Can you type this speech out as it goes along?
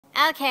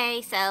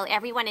Okay, so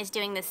everyone is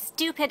doing this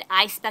stupid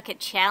ice bucket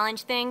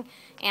challenge thing,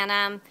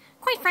 and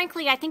quite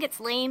frankly, I think it's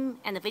lame,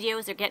 and the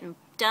videos are getting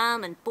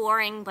dumb and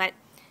boring, but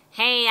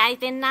hey, I've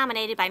been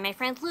nominated by my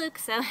friend Luke,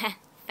 so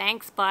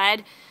thanks,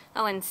 bud.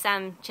 Oh, and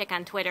some chick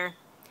on Twitter.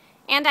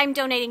 And I'm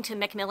donating to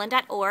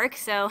Macmillan.org,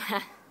 so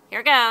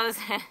here goes.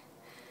 Are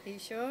you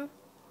sure?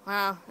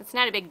 Well, it's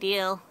not a big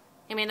deal.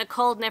 I mean, the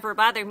cold never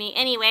bothered me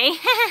anyway.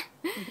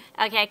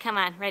 Okay, come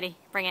on, ready,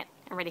 bring it,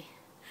 I'm ready.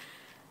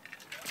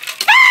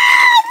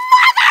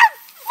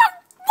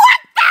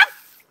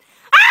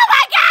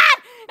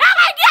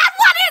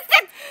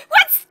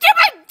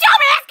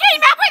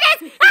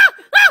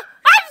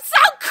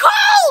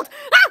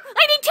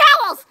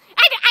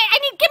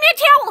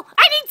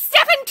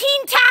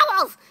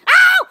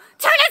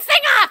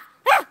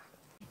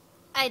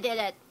 I did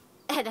it,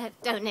 and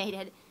I've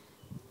donated.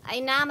 I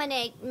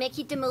nominate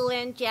Mickey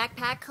DeMoulin, Jack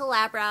Pat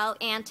Calabro,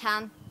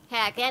 Anton,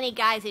 heck, any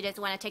guys who just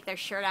want to take their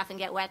shirt off and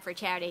get wet for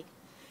charity.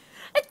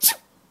 I'm so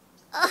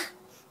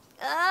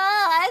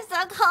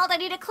cold, I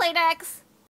need a Kleenex.